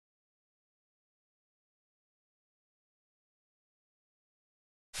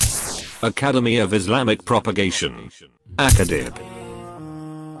Academy of Islamic Propagation. ACADIP.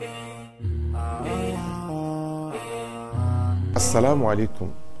 Assalamu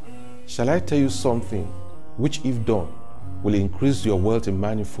alaikum. Shall I tell you something which, if done, will increase your wealth in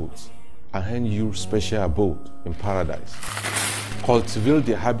manifolds and hand you special abode in paradise? Cultivate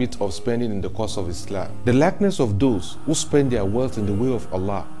the habit of spending in the cause of Islam. The likeness of those who spend their wealth in the way of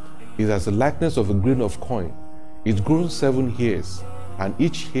Allah is as the likeness of a grain of coin. It grows 7 hairs, and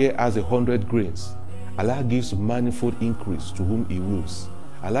each hair has 100 grains. Allah gives manifold increase to whom He wills.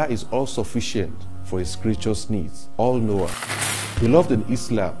 Allah is all sufficient for His creatures' needs, all-knower. Beloved in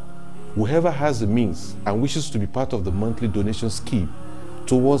Islam, whoever has the means and wishes to be part of the monthly donation scheme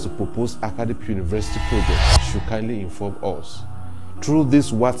towards the proposed ACADIP University project should kindly inform us through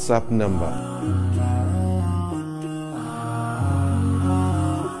this WhatsApp number.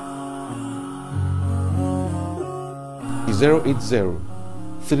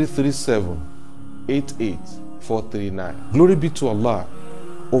 080-337-88439. Glory be to Allah.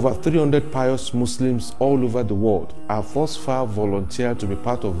 Over 300 pious Muslims all over the world have thus far volunteered to be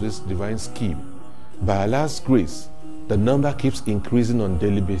part of this divine scheme. By Allah's grace, the number keeps increasing on a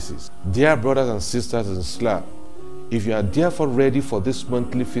daily basis. Dear brothers and sisters in Islam, if you are therefore ready for this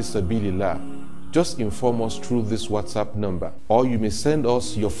monthly Fi Sabilillah, just inform us through this WhatsApp number, or you may send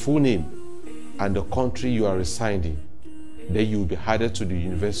us your full name and the country you are residing. Then you will be added to the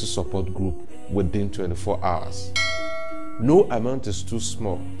university support group within 24 hours. No amount is too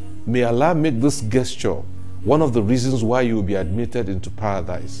small. May Allah make this gesture one of the reasons why you will be admitted into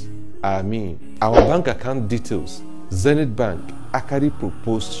paradise. Aamin. Our bank account details: Zenith Bank, ACADIP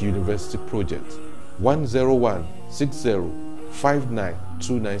Proposed University Project,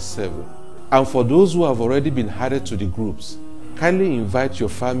 10160599297. And for those who have already been added to the groups, kindly invite your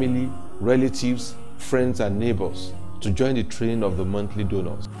family, relatives, friends and neighbors to join the train of the monthly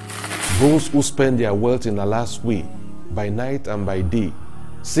donors. Those who spend their wealth in Allah's way, by night and by day,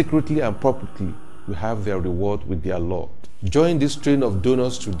 secretly and publicly, will have their reward with their Lord. Join this train of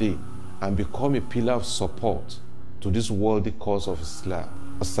donors today and become a pillar of support to this worthy cause of Islam.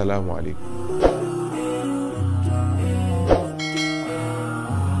 Assalamu alaikum.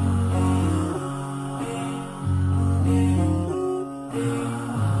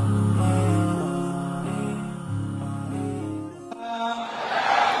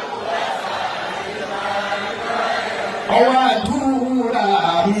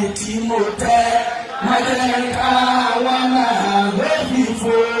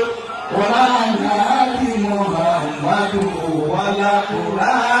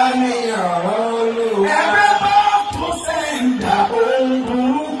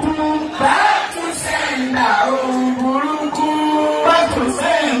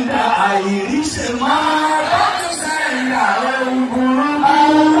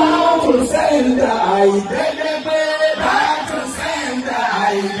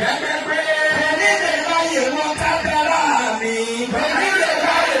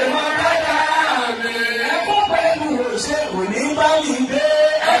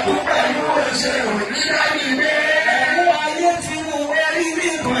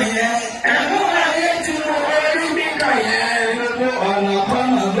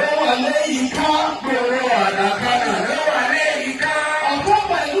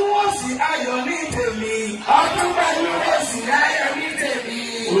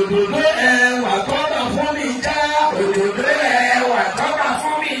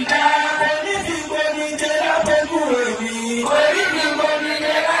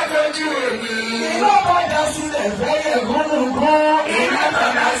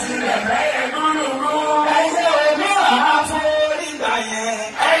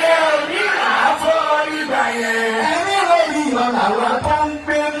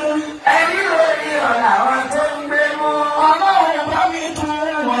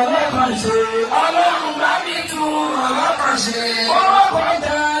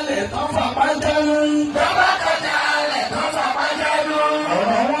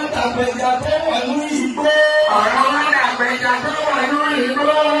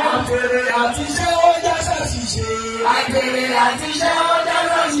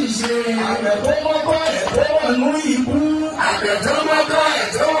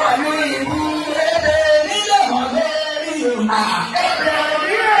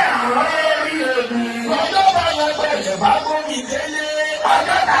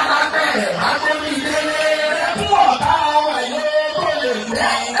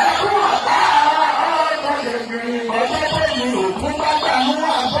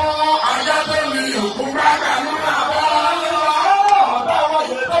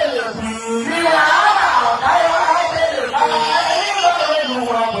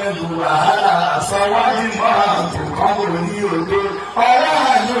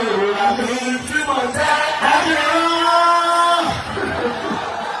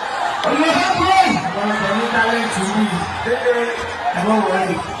 ẹ má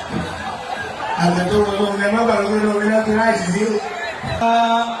wọlé àgbẹ̀ tó wọlé omi ẹ má bàa lórí omi náà fi láì sí o.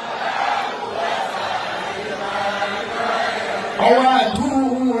 ọwọ́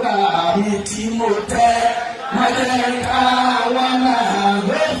àdúrà mi tí mo tẹ́ májẹ̀ ká wà náà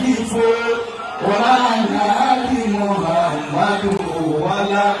lóbi fo wọ́n náà bí Muhammadu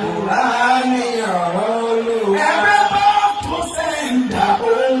wàlá Qur'ani ọ̀rọ̀ lò. ẹgbẹ́ bá tún sẹ́ńdà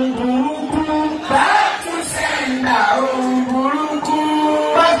ohun burúkú. bá tún sẹ́ńdà ohun burúkú.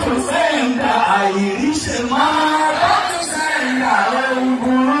 bá tún sẹ́ńdà àìríṣẹ́ máa. bá tún sẹ́ńdà ohun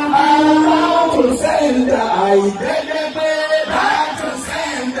burúkú. bá tún sẹ́ńdà àìdẹ́gbẹ́gbẹ́. bá tún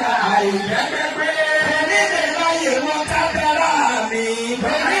sẹ́ńdà àìdẹ́gbẹ́gbẹ́. ẹni lè láyé wọn kábẹ́rà mi.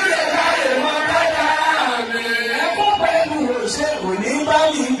 ẹni lè láyé wọn kábẹ́rà mi. ẹkún pẹ̀lú òṣè òní bá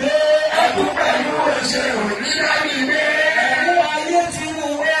mi gbé. ẹkún pẹ̀lú òṣè òní bá mi gbé. ẹkún ayé tí mo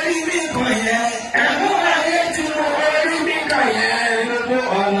wẹ́rí mi kàn yẹn. ẹkún ayé tí mo wẹ́rí mi kàn yẹn. gbogbo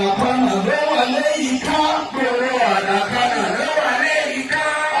ọ̀nà kọ́nà ló wà lẹ́yìn ká. gbogbo ọ̀nà kọ́nà ló wà lẹ́yìn ká.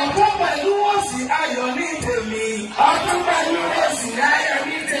 ọ̀tún pẹ̀lú òsì ayọ̀ ní tèmi. ọ̀tún pẹ̀lú òsì ayọ̀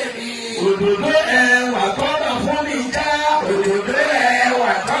ní tèmi. òdòdó ẹwà kọ́nà fún mi já. òdòdó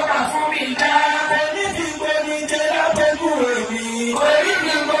ẹwà kọ́nà fún mi já. oní ti gbomi jẹ látọjú èmi. orí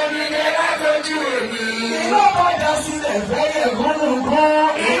mi gbomi jẹ látọjú èmi. iná padà sílẹ̀ fẹ́yẹ̀ gúnlùgún.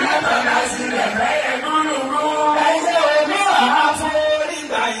 iná padà sílẹ̀ fẹ́yẹ̀ gúnlùgún. ẹyẹ omi àáfó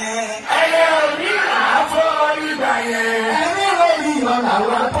nígbà yẹn. ẹyẹ omi àáfó nígbà yẹn. ẹni lórí ọ̀nà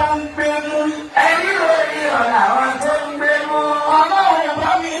wa tó ń gbé mú. ẹni lórí ọ̀nà wa tó ń gbé mú. ọlọ́run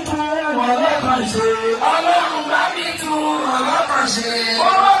bá mi tún wọn lọ́kàn ṣe. ọlọ́run bá mi tún wọn lọ́kàn ṣe.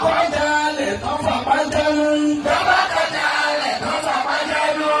 ọwọ́ kọjá lẹ̀ tán fapá jẹ́nu. bàbá kọjá lẹ̀ tán fapá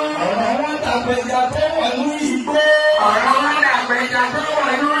jẹ́nu. ọ̀rọ̀ wọn dàgbẹ̀jà tó wà ní igbó. ọ̀rọ̀ wọn dàgbẹ̀jà tó wà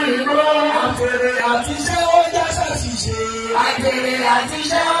ní igbó. àtẹ̀rẹ̀ àti iṣẹ́ ó já ṣàṣìṣe. àtẹ̀rẹ̀ àti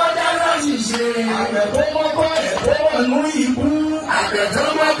iṣẹ́ ó já ṣàṣìṣe. àgbẹ̀ tó mọ́kọ́ ẹ̀ tó wà ní ibú. àgbẹ̀ tó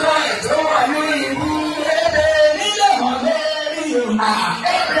mọ́kọ́ ẹ̀ tó wà ní ibú. ebè nílẹ̀ hàn lórí omi.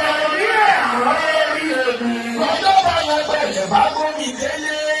 ebè nílẹ̀ hàn lórí omi. ọjọ́ bá lọ bẹ̀rẹ̀ bá gómi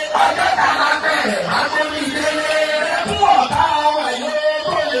délé. ọjọ́ bá lọ bẹ̀rẹ̀ bá gómi délé. ẹkún ọ̀tá wa yóò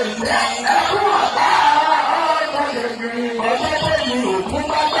tó lè gbé. ẹkún ọ̀tá wa yóò tó lè gbé. ọjọ́ tó mi òkun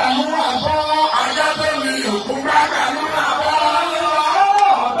bá gbà mú àbọ̀. ọjọ́ tó mi òkun bá gbà mú àbọ̀.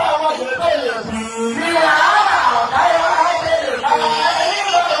 ọ̀tá wa yóò tó lè gbé. ọ̀tá wa yóò tó lè gbé. ẹ̀yin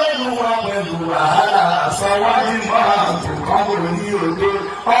lọ́dún wa pẹ̀lú wàhálà. sọ̀wádìí máa tó kọ́kọ́ ní òde.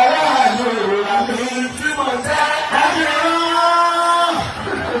 ọ̀rọ̀ àjò ìrora mi tí mo tẹ́.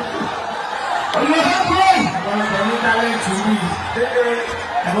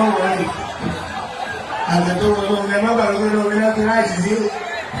 ẹ má wọlé àgbẹ̀ tó wọlé omi ẹ má bàa lórí omi náà fi láì sí o.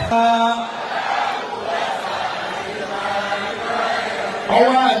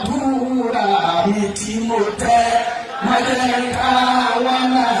 ọwọ́ àdúrà mi tí mo tẹ́ májẹ̀ ká wà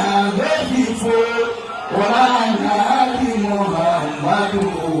náà lóbi fo wọ́n náà bí Muhammadu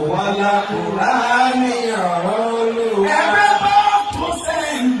wàlá Qur'ani ọ̀rọ̀ lò. ẹgbẹ́ bá tún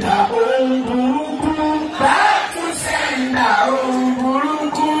sẹ́ńdà ohun burúkú. bá tún sẹ́ńdà ohun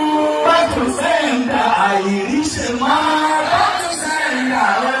burúkú. bá tún sẹ́ńdà àìríṣẹ́ máa. bá tún sẹ́ńdà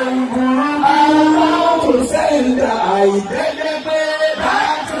ohun burúkú. bá tún sẹ́ńdà àìdẹ́gbẹ́gbẹ́. bá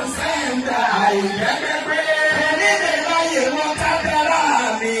tún sẹ́ńdà àìdẹ́gbẹ́gbẹ́. ẹni lè láyé wọn kábẹ́rà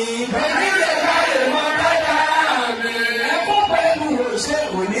mi. ẹni lè láyé wọn kábẹ́rà mi. ẹkún pẹ̀lú òṣè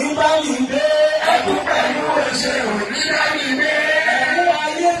òní bá mi gbé. ẹkún pẹ̀lú òṣè òní bá mi gbé. ẹkún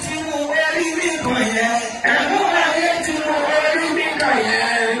ayé tí mo wẹ́rí mi kàn yẹn. ẹkún ayé tí mo wẹ́rí mi kàn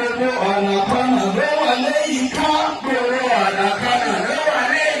yẹn. gbogbo ọ̀nà kọ́nà ló wà lẹ́yìn ká. gbogbo ọ̀nà kọ́nà ló wà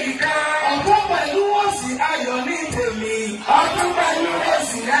lẹ́yìn ká. ọ̀tún pẹ̀lú òsì ayọ̀ ní tèmi. ọ̀tún pẹ̀lú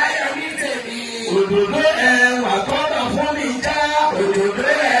òsì ayọ̀ ní tèmi. òdòdó ẹwà kọ́nà fún mi já. òdòdó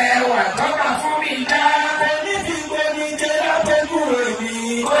ẹwà kọ́nà fún mi já. oní ti gbomi jẹ látọjú èmi.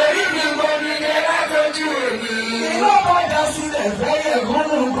 orí mi gbomi jẹ látọjú èmi. iná padà sílẹ̀ fẹ́yẹ̀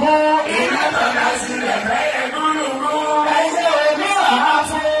gúnlùgún. iná padà sílẹ̀ fẹ́yẹ̀ gúnlùgún. ẹyẹ omi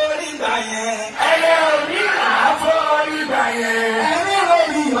àáfó nígbà yẹn. ẹyẹ omi àáfó nígbà yẹn. ẹni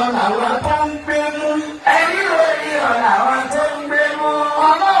lórí ọ̀nà wa tó ń gbé mú. ẹni lórí ọ̀nà wa tó ń gbé mú.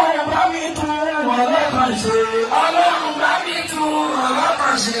 ọlọ́run bá mi tún wọn lọ́kàn ṣe. ọlọ́run bá mi tún wọn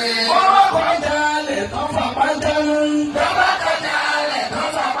lọ́kàn ṣe. ọwọ́ kọjá lẹ̀ tán fapá jẹ́nu. bàbá kọjá lẹ̀ tán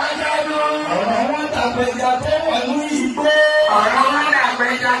fapá jẹ́nu. ọ̀rọ̀ wọn dàgbẹ̀jà tó wà ní igbó. ọ̀rọ̀ wọn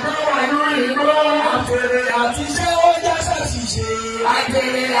dàgbẹ̀jà tó wà ní igbó. àtẹ̀rẹ̀ àti iṣẹ́ ó já ṣàṣìṣe.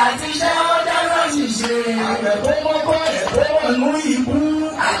 àtẹ̀rẹ̀ àti iṣẹ́ ó já ṣàṣìṣe. àgbẹ̀ tó mọ́kọ́ ẹ̀ tó wà ní ibú.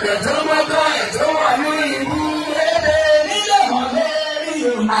 àgbẹ̀ tó mọ́kọ́ ẹ̀ tó wà ní ibú. ebè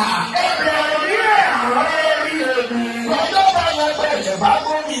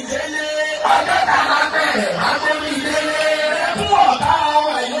bẹ̀rẹ̀ lágbóni délé. Ẹkún ọ̀tá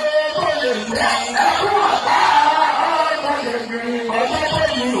wáyé kó lè gbẹ. Ẹkún ọ̀tá kó lè gbẹ. Ọjọ́ tó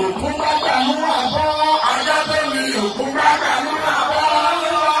mi òkun bá gbà mú àbọ̀. Ọjọ́ tó mi òkun bá gbà mú àbọ̀.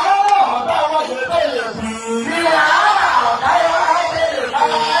 Ọ̀tá wáyé kó lè gbẹ. Níwà ọ̀tá wáyé kó lè gbẹ.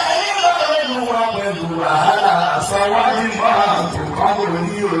 Ìlú wa pẹ̀lú wàhálà sọ̀wádìí mọ́ àtúnkọ́ kò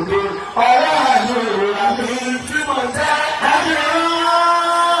ní òde. Ọ̀rẹ́ àjò ìrora mi tí mo tẹ́ àjò.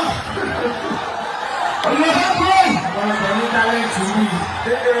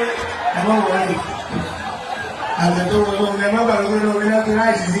 Ẹ̀mọ́ wọ̀nyí. Àgbẹ̀tọ̀ wọ̀nyí ẹ̀mọ́ bàbá gbé lórí láti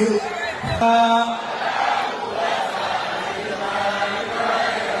láìsí sí.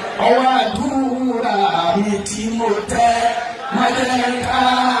 Ọwọ́ àdúrà mi tí mo tẹ́, má jẹ́ ká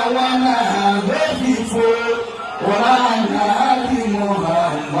wá náà lóbi fo. Wọ́n náà bí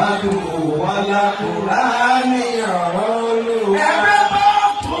Muhammadu wàlá Qur'ani ọ̀rọ̀ Olúwa. Ẹgbẹ́ bá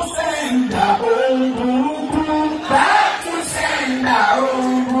tún sẹ́ńdà ohun burúkú. Bá tún sẹ́ńdà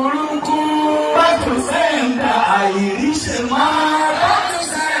ohun burúkú. Bá tún sẹ́ńdà àìríṣẹ́ máa. Bá tún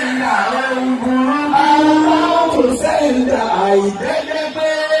sẹ́ńdà ohun burúkú. Bá tún sẹ́ńdà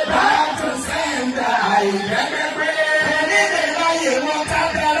àìdẹ́gbẹ́gbẹ́. Bá tún sẹ́ńdà àìdẹ́gbẹ́gbẹ́. Ẹni lè láyé wọn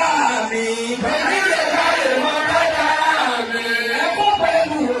kádàrá mi. Ẹni lè láyé wọn kádàrá mi. Ẹkún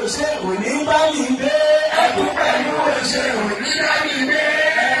pẹ̀lú òṣè òní bá mi gbé. Ẹkún pẹ̀lú òṣè òní bá mi gbé.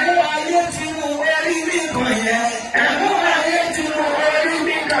 Ẹkún ayé tí mo rí nìkan yẹn. Ẹkún ayé tí mo rí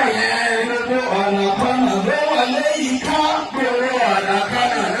nìkan yẹn. Gbogbo ọ̀nà kọ́nà ló wà lẹ́yìn ká. Gbogbo ọ̀nà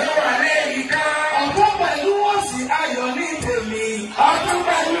kọ́nà ló wà lẹ́yìn ká. Ọ̀tún pẹ̀lú òsì ayọ̀ ní tèmi. Ọ̀tún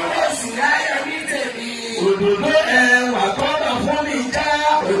pẹ̀lú òsì ayọ̀ ní tèmi. Òdòdó ẹwà tọ́ka fún mi já.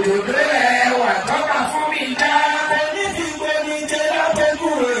 Òdòdó ẹwà tọ́ka fún mi já. Orí ti gbomi jẹ látọjú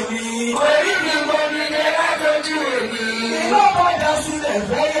èmi. Orí ti gbomi jẹ látọjú èmi. Iná padà sílẹ̀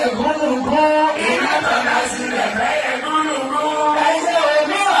fẹ́yẹ̀ gúnlùgún. Iná padà sílẹ̀ fẹ́yẹ̀ gúnlùgún. Ẹyẹ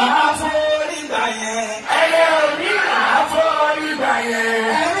òmíràn á forí gbà yẹn. Ẹyẹ òmíràn á forí gbà yẹn.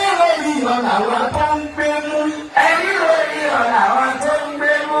 Ẹni lórí ọ̀nà wa tó ń gbé mú. Ẹni lórí ọ̀nà wa tó ń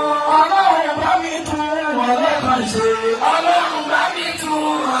gbé mú. Ọlọ́run bá mi tún ọlọ́kàn ṣe. Ọlọ́run bá mi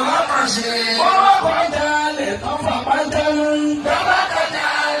tún ọlọ́kàn ṣe. Bọ́lá kọjá lẹ̀ tán fapá jẹ́nu. Bọ́lá kọjá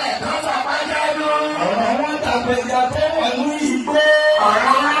lẹ̀ tán fapá jẹ́nu. Ọ̀rọ̀ wọn dàgbẹ̀jà tó wà ní igbó.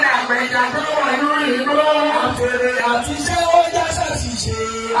 Ọ̀rọ̀ wọn dàgbẹ̀jà tó wà ní igbó. Àtẹ̀rẹ̀ àtiṣẹ́ ó já ṣàṣìṣe.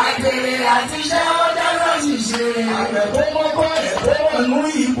 Àtẹ̀rẹ̀ àtiṣẹ́ ó já ṣàṣìṣe. Àgbẹ̀ tó mọ́kọ́ ẹ̀ tó wà ní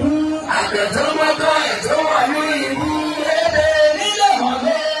ibú. Àgbẹ̀ tó mọ́kọ́ ẹ̀ tó wà ní ibú. Ebè nílẹ̀ wọn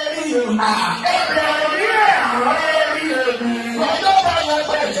lórí òmà. Ebè nílẹ̀ wọn lórí òmì. Ọjọ́ bá lọ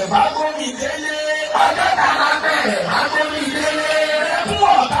bẹ̀rẹ̀ bá gómi délé. Ọjọ́ bá lọ bẹ̀rẹ̀ bá gómi délé. Ẹkún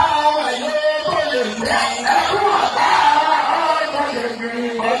ọ̀tá wáyé kó lè gbẹ. Ẹkún ọ̀tá kó lè gbẹ.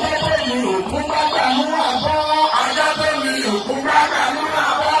 Ọjọ́ tó mi òkun bá gbà mú àbọ̀. Ọjọ́ tó mi òkun bá gbà mú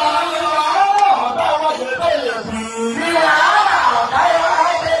àbọ̀. Ọ̀tá wáyé kó lè gbẹ. Níwà ọ̀tá wáyé kó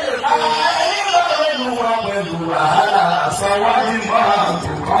lè gbẹ. Ìlú wa pẹ̀lú wàhálà sọ̀wádìí mọ́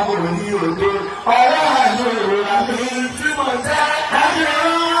àtúnkọ́ kò ní òde. Ọ̀rẹ́ àjò ìrora mi tí mo tẹ́ àjò.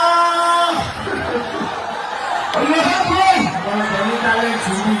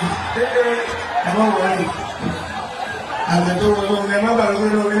 Ẹ̀mọ́ wọ̀nyí. Àgbẹ̀tọ̀ wọ̀nyí ẹ̀mọ́ bàbá gbé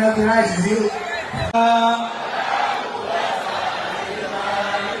lórí láti láìsí sí.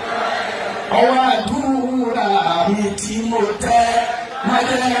 Ọwọ́ àdúrà mi tí mo tẹ́, má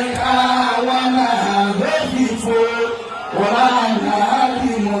jẹ́ ká wá náà lóbi fo. Wọ́n náà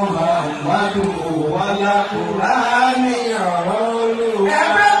bí Muhammadu wàlá Qur'ani ọ̀rọ̀ Olúwa.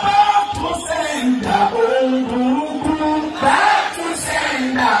 Ẹgbẹ́ bá tún sẹ́ńdà ohun burúkú. Bá tún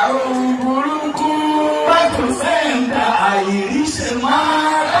sẹ́ńdà ohun burúkú. Bá tún sẹ́ńdà àìríṣẹ́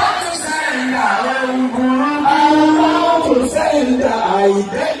máa. Bá tún sẹ́ńdà ohun burúkú. Bá tún sẹ́ńdà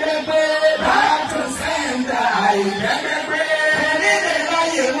àìdẹ́gbẹ́gbẹ́. Bá tún sẹ́ńdà àìdẹ́gbẹ́gbẹ́. Ẹni lè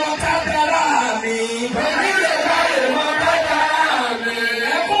láyé wọn kádàrá mi. Ẹni lè láyé wọn kádàrá mi.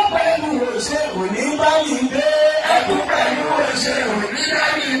 Ẹkún pẹ̀lú òṣè òní bá mi gbé. Ẹkún pẹ̀lú òṣè òní bá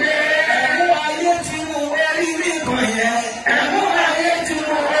mi gbé. Ẹkún ayé tí mo rí nìkan yẹn. Ẹkún ayé tí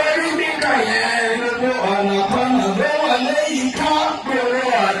mo rí nìkan yẹn. Gbogbo ọ̀nà kọ́nà ló wà lẹ́yìn ká. Gbogbo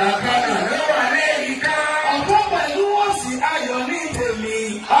ọ̀nà kọ́nà ló wà lẹ́yìn ká. Ọ̀tún pẹ̀lú òsì ayọ̀ ní tèmi.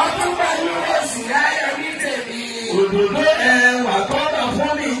 Ọ̀tún pẹ̀lú òsì ayọ̀ ní tèmi. Òdòdó ẹwà tọ́ka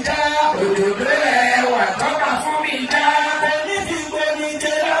fún mi já. Òdòdó ẹwà tọ́ka fún mi já. Orí ti gbomi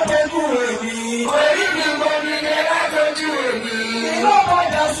jẹ látọjú èmi. Orí ti gbomi jẹ látọjú èmi. Iná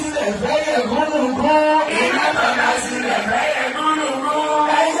padà sílẹ̀ fẹ́yẹ̀ gúnlùgún. Iná padà sílẹ̀ fẹ́yẹ̀ gúnlùgún.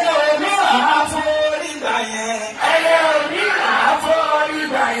 Ẹyẹ òmíràn á forí gbà yẹn. Ẹyẹ òmíràn á forí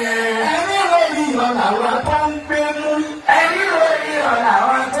gbà yẹn. Ẹni lórí ọ̀nà wa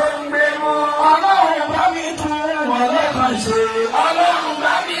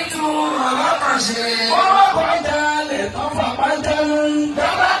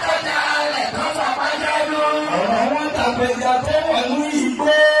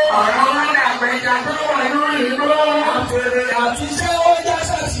àgbẹ̀jà tó wà lórí igbó. Àgbèrè àti iṣẹ́ ó já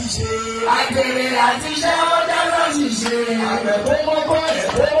ṣàṣìṣe. Àgbèrè àti iṣẹ́ ó já ṣàṣìṣe. Àgbẹ̀ tó mọ́kọ́ ẹ̀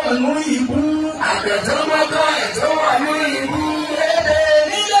tó wà lórí ibú. Àgbẹ̀ tó mọ́kọ́ ẹ̀ tó wà lórí ibú. Èdè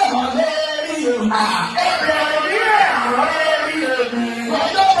nílẹ̀ hàn lórí òmà. Èdè nílẹ̀ hàn lórí òmì.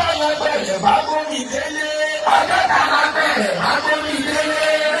 Ọjọ́ bá lọ bẹ̀rẹ̀ bá gómi délé. Ọjọ́ tá a bá bẹ̀rẹ̀ bá gómi délé.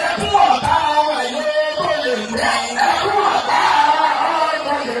 Ẹkún ọ̀tá wa yóò kó lè gbẹ. Ẹkún ọ̀tá wa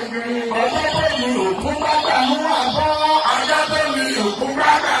kó lè gbẹ. Ọjọ́ tó mi òkun bá gbà mú àbọ̀. Ọjọ́ tó mi òkun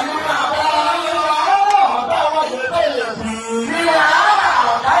bá gbà mú àbọ̀. Ọ̀tá wa yóò kó lè gbẹ. Níwà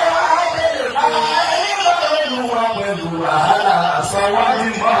ọ̀tá wa kó lè gbẹ. Ẹ̀yin lọ́rùn wa pẹ̀lú wàhálà. Sọ̀wádìí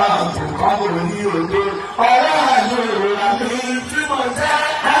mọ́ àtúnkọ́ kò ní òde. Ọ̀rọ̀ àjò ìrora mi tí mo jẹ́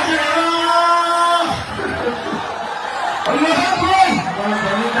àjẹrán. Olùdókòwò àwọn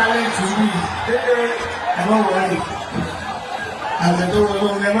ọ̀sẹ̀ ní tálẹ́ǹtì yìí ẹ má wọlé. Àgbẹ̀tò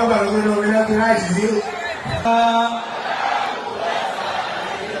olóhùn ẹ má gbàgbé lórí lẹ́kùn láìsí ní o.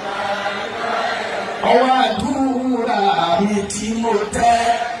 Ọwọ́ àdúrà mi tí mo tẹ́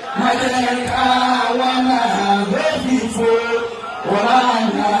májèká wà náà lóbi fo wọ́n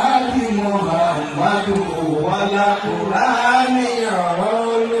náà bí Muhammadu wàlá Qur'ani ọ̀rọ̀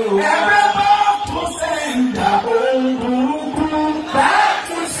Olúwa. Ẹgbẹ́ bá tún sẹ́ńdà ohun burúkú. Bá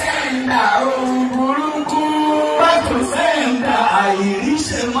tún sẹ́ńdà ohun burúkú. Bá tún sẹ́ńdà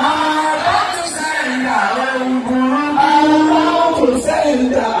àìríṣẹ́ máa. Bá tún sẹ́ńdà ohun burúkú. Bá tún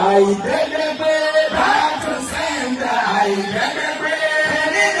sẹ́ńdà àìdẹ́gbẹ́gbẹ́. Bá tún sẹ́ńdà àìdẹ́gbẹ́gbẹ́.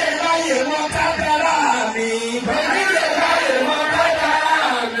 Ẹni lè láyé wọn kádàrá mi. Ẹni lè láyé wọn kádàrá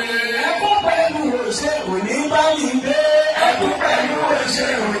mi. Ẹkún pẹ̀lú òṣè òní bá mi gbé. Ẹkún pẹ̀lú òṣè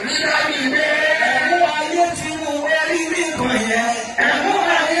òní bá mi gbé. Ẹ̀mú ayé tí mo rí nìkan yẹn. Ẹ̀mú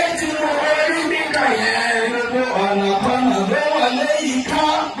ayé tí mo rí nìkan yẹn. Gbogbo ọ̀nà kọ́nà ló wà lẹ́yìn ká.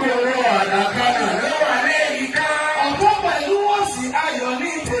 Gbogbo ọ̀nà kọ́nà ló wà lẹ́yìn ká. Ọ̀tún pẹ̀lú òsì ayọ̀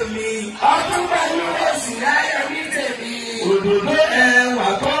ní tèmi. Ọ̀tún pẹ̀lú òsì ayọ̀ ní tèmi. Òdòdó ẹwà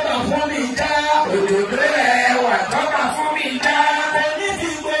tọ́ka fún mi já. Òdòdó ẹwà tọ́ka fún mi já. Orí ti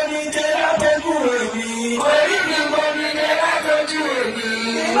gbomi jẹ látọjú èmi. Orí ti gbomi jẹ látọjú èmi.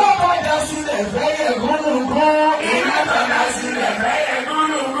 Iná padà sílẹ̀ fẹ́yẹ̀ gúnlùgún. Iná padà sílẹ̀ fẹ́yẹ̀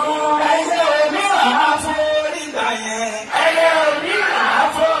gúnlùgún. Ẹyẹ òmíràn á forí gbà yẹn. Ẹyẹ òmíràn á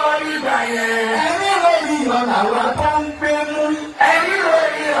forí gbà yẹn. Ẹni lórí ọ̀nà wa tó ń gbé mú. Ẹni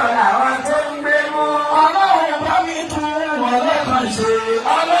lórí ọ̀nà wa tó ń gbé mú. Ọlọ́run bá mi tún wọn lọ́kàn ṣe.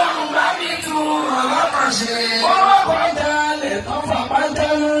 Ọlọ́run bá mi tún wọn lọ́kàn ṣe. Ọwọ́ kọjá lẹ̀ tán fapá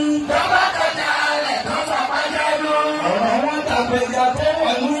jẹ́nu. Tọ́wọ́ kọjá lẹ̀ tán fapá jẹ́nu. Ọ̀rọ̀ wọn tàgbẹ̀jà tó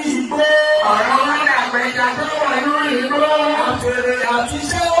wà ní igbó. Ọ̀rọ̀ wọn tàgbẹ̀jà tó wà ní igbó. Àgbèrè àti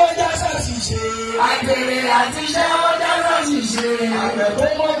iṣẹ́ ó já ṣàṣìṣe. Àgbèrè àti iṣẹ́ ó já ṣàṣìṣe. Àgbẹ̀ tó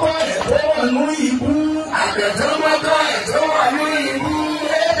mọ́kọ́ ẹ̀ tó wà ní ibú. Àgbẹ̀ tó mọ́kọ́ ẹ̀ tó wà ní ibú.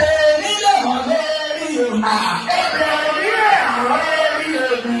 Èdè nílẹ̀ hàn lórí òmà. Èdè nílẹ̀ hàn lórí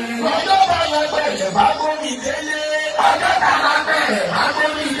òmì. Ọjọ́ bá lọ bẹ̀rẹ̀ bá gómi délé. Ọjọ́ tá a bá bẹ̀rẹ̀ bá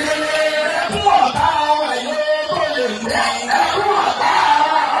gómi délé. Ẹkún ọ̀tá wa yóò kó lè gbẹ. Ẹkún ọ̀tá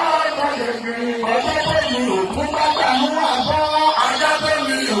wa kó lè gbẹ. Ọjọ́ tó mi òkun bá gbà mú àbọ̀. Ọjọ́ tó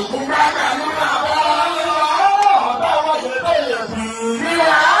mi òkun bá gbà mú àbọ̀. Ọ̀tá wa yóò kó lè gbẹ.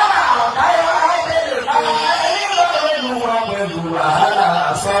 Níwà ọ̀tá wa kó lè gbẹ. Ẹ̀yin lọ́rùn wa pẹ̀lú wàhálà.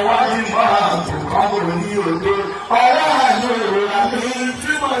 Sọ̀wádìí mọ́ àtúnkọ́ kò ní òde. Ọ̀rọ̀ àjò ìrora mi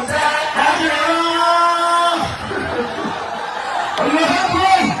tí mo jẹ́ àjẹrán.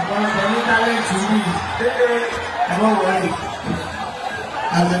 Olùdókòwò àwọn ọ̀sẹ̀ ní tálẹ́ǹtì yìí ẹ má wọlé.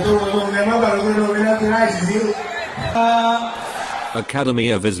 Àgbẹ̀tò olóhùn ẹ má gbàgbé lórí lẹ́kùn láìsí ní o. Academy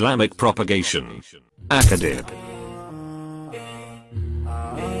of Islamic Propagation. ACADIP.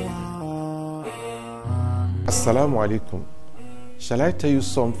 Assalamu alaikum. Shall I tell you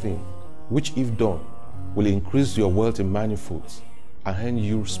something which, if done, will increase your wealth in manifolds and earn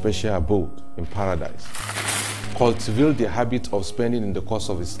you special abode in paradise? Cultivate the habit of spending in the cause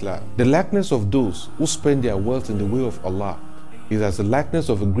of Islam. The likeness of those who spend their wealth in the way of Allah is as the likeness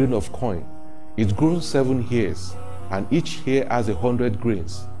of a grain of coin. It grows 7 hairs, and each hair has 100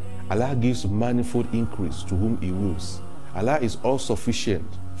 grains. Allah gives manifold increase to whom He wills. Allah is all sufficient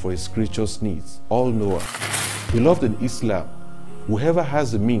for His creatures' needs, all-knower. Beloved in Islam, whoever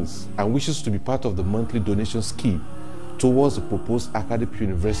has the means and wishes to be part of the monthly donation scheme towards the proposed ACADIP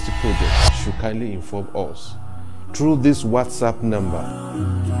University project should kindly inform us through this WhatsApp number.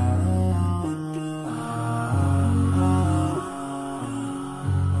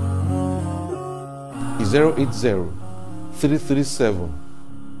 Is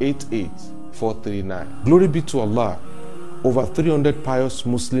 080-337-88439. Glory be to Allah Over 300 pious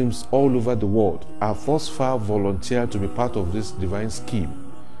Muslims all over the world have thus far volunteered to be part of this divine scheme.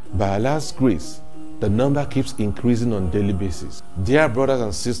 By Allah's grace, the number keeps increasing on a daily basis. Dear brothers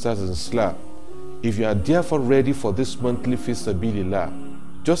and sisters in Islam, if you are therefore ready for this monthly Fi Sabilillah,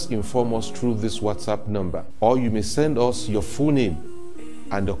 just inform us through this WhatsApp number, or you may send us your full name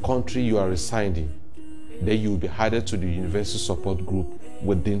and the country you are residing. Then you will be added to the university support group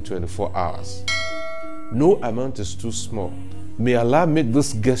within 24 hours. No amount is too small. May Allah make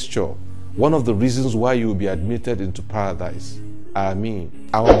this gesture one of the reasons why you will be admitted into paradise. Aamin.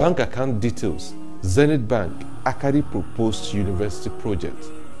 Our bank account details: Zenith Bank, ACADIP Proposed University Project,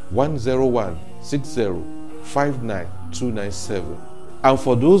 10160599297. And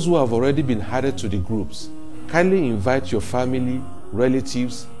for those who have already been added to the groups, kindly invite your family,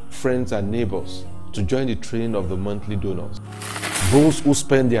 relatives, friends and neighbors to join the training of the monthly donors. Those who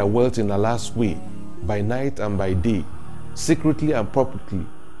spend their wealth in Allah's way, by night and by day, secretly and publicly,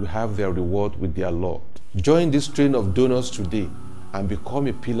 will have their reward with their Lord. Join this train of donors today and become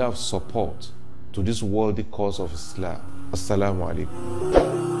a pillar of support to this worthy cause of Islam. Assalamu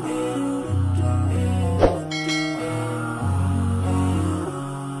alaikum.